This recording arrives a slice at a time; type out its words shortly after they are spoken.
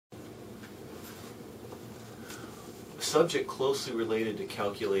subject closely related to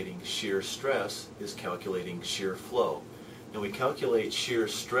calculating shear stress is calculating shear flow. Now we calculate shear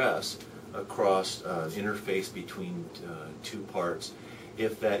stress across an interface between two parts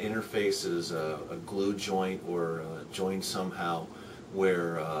if that interface is a glue joint or joined somehow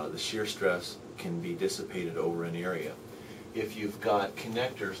where the shear stress can be dissipated over an area. If you've got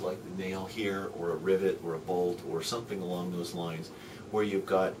connectors like the nail here or a rivet or a bolt or something along those lines where you've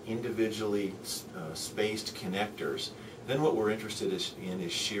got individually spaced connectors, then what we're interested in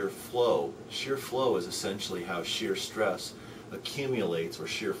is shear flow. Shear flow is essentially how shear stress accumulates, or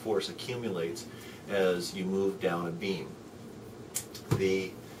shear force accumulates, as you move down a beam.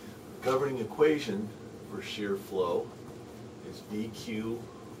 The governing equation for shear flow is VQ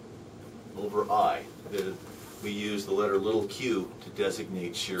over I. We use the letter little q to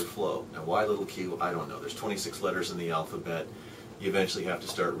designate shear flow. Now why little q? I don't know. There's 26 letters in the alphabet. You eventually have to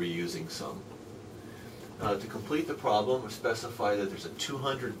start reusing some. To complete the problem, we specify that there's a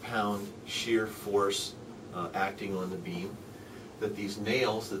 200-pound shear force acting on the beam, that these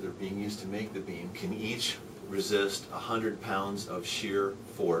nails that are being used to make the beam can each resist 100 pounds of shear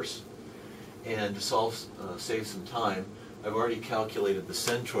force. And to save some time, I've already calculated the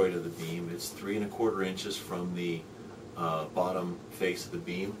centroid of the beam. It's 3 1/4 inches from the bottom face of the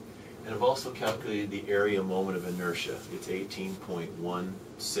beam. And I've also calculated the area moment of inertia. It's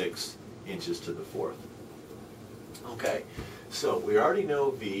 18.16 inches to the fourth. Okay, so we already know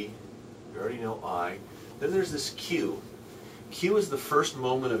V, we already know I. Then there's this Q. Q is the first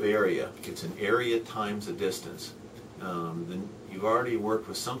moment of area. It's an area times a distance. Then you've already worked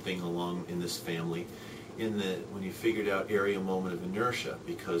with something along in this family when you figured out area moment of inertia,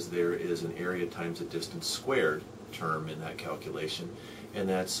 because there is an area times a distance squared term in that calculation, and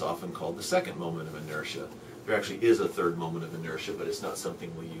that's often called the second moment of inertia. There actually is a third moment of inertia, but it's not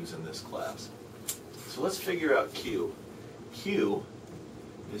something we'll use in this class. So let's figure out Q. Q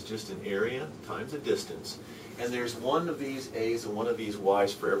is just an area times a distance, and there's one of these A's and one of these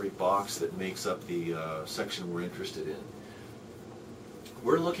Y's for every box that makes up the section we're interested in.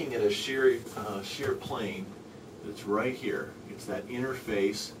 We're looking at a shear plane that's right here. It's that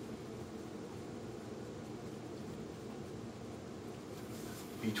interface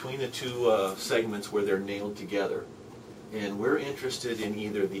between the two segments where they're nailed together. And we're interested in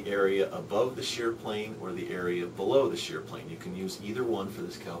either the area above the shear plane or the area below the shear plane. You can use either one for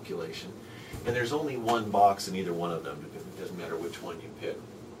this calculation. And there's only one box in either one of them. It doesn't matter which one you pick.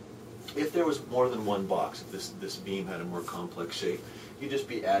 If there was more than one box, if this beam had a more complex shape, you'd just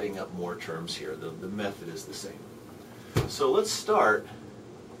be adding up more terms here. The method is the same. So let's start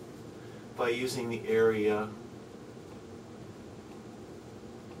by using the area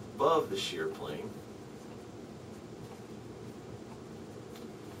above the shear plane.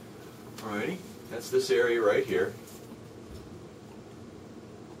 Alrighty, that's this area right here.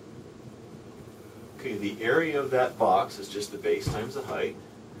 Okay, the area of that box is just the base times the height.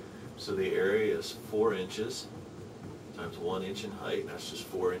 So the area is 4 inches times 1 inch in height, and that's just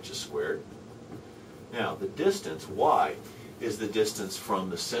 4 inches squared. Now, the distance, y, is the distance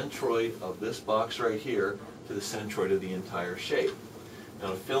from the centroid of this box right here to the centroid of the entire shape. Now,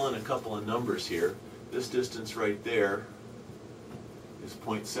 to fill in a couple of numbers here, this distance right there is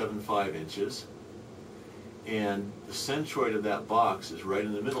 0.75 inches, and the centroid of that box is right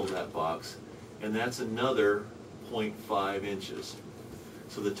in the middle of that box, and that's another 0.5 inches.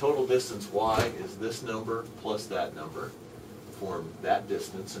 So the total distance y is this number plus that number, form that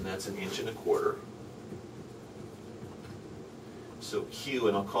distance, and that's 1 1/4 inches. So Q,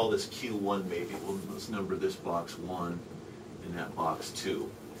 and I'll call this Q1 maybe, let's number this box 1 and that box 2.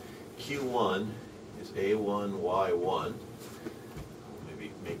 Q1 is A1, Y1.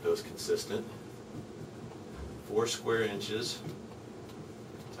 Maybe make those consistent. 4 square inches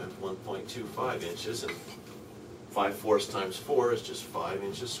times 1.25 inches, and 5/4 times 4 is just 5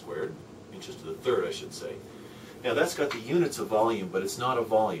 inches squared, inches to the third, I should say. Now that's got the units of volume, but it's not a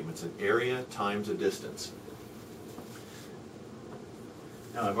volume. It's an area times a distance.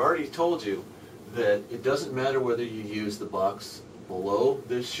 Now I've already told you that it doesn't matter whether you use the box below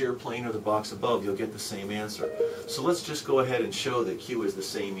this shear plane or the box above, you'll get the same answer. So let's just go ahead and show that Q is the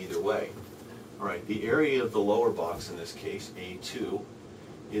same either way. Alright, the area of the lower box, in this case, A2,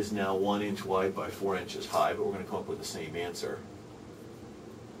 is now 1 inch wide by 4 inches high, but we're going to come up with the same answer.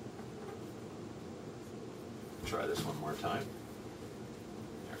 Try this one more time.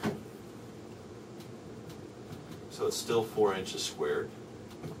 There. So it's still 4 inches squared.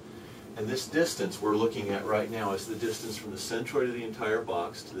 And this distance we're looking at right now is the distance from the centroid of the entire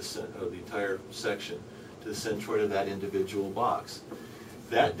box to the entire section to the centroid of that individual box.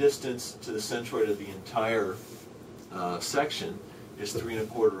 That distance to the centroid of the entire section is 3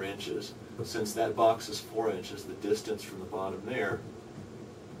 1/4 inches. Since that box is 4 inches, the distance from the bottom there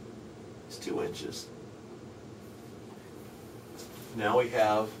is 2 inches. Now we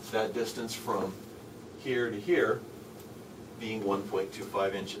have that distance from here to here being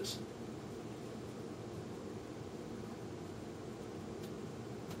 1.25 inches.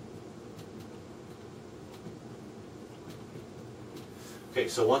 Okay,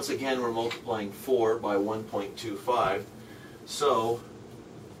 so once again we're multiplying 4 by 1.25, so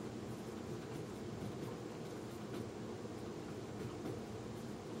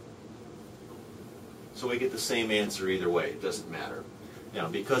we get the same answer either way, it doesn't matter. Now,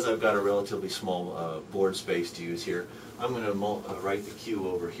 because I've got a relatively small board space to use here, I'm going to write the Q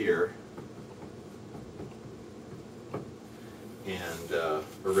over here and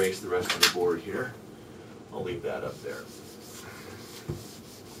erase the rest of the board here. I'll leave that up there.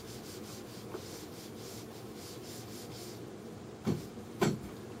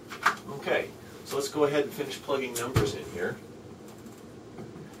 Okay, so let's go ahead and finish plugging numbers in here.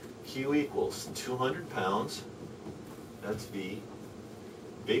 Q equals 200 pounds, that's V.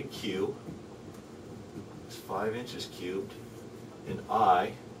 Big Q is 5 inches cubed, and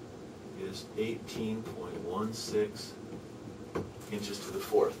I is 18.16 inches to the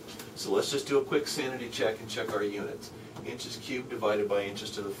fourth. So let's just do a quick sanity check and check our units. Inches cubed divided by inches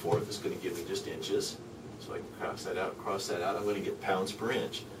to the fourth is going to give me just inches. So I can cross that out, I'm going to get pounds per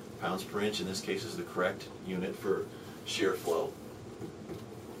inch. Pounds per inch in this case is the correct unit for shear flow.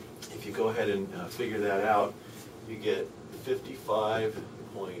 If you go ahead and figure that out, you get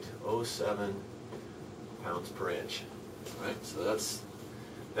 55.07 pounds per inch. Right? So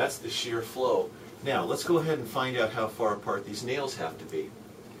that's the shear flow. Now let's go ahead and find out how far apart these nails have to be.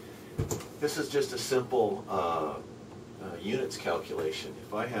 This is just a simple units calculation.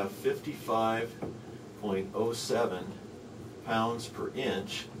 If I have 55.07 pounds per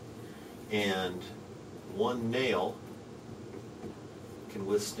inch and one nail can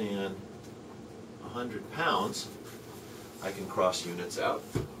withstand 100 pounds, I can cross units out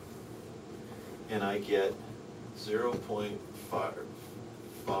and I get 0.5,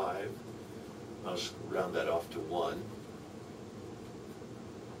 I'll just round that off to 1.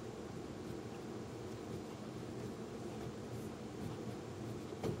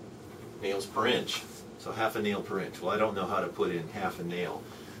 Nails per inch. So half a nail per inch. Well, I don't know how to put in half a nail.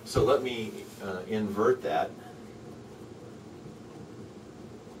 So let me invert that.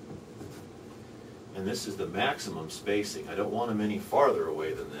 And this is the maximum spacing. I don't want them any farther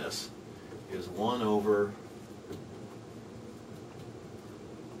away than this. Is 1 over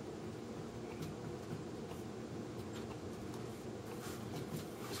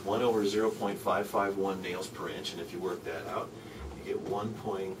 0.551 nails per inch, and if you work that out, you get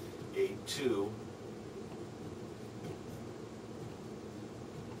 1.82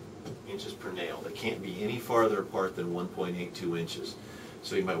 inches per nail. They can't be any farther apart than 1.82 inches.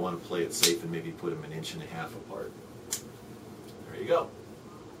 So you might want to play it safe and maybe put them 1.5 inches apart. There you go.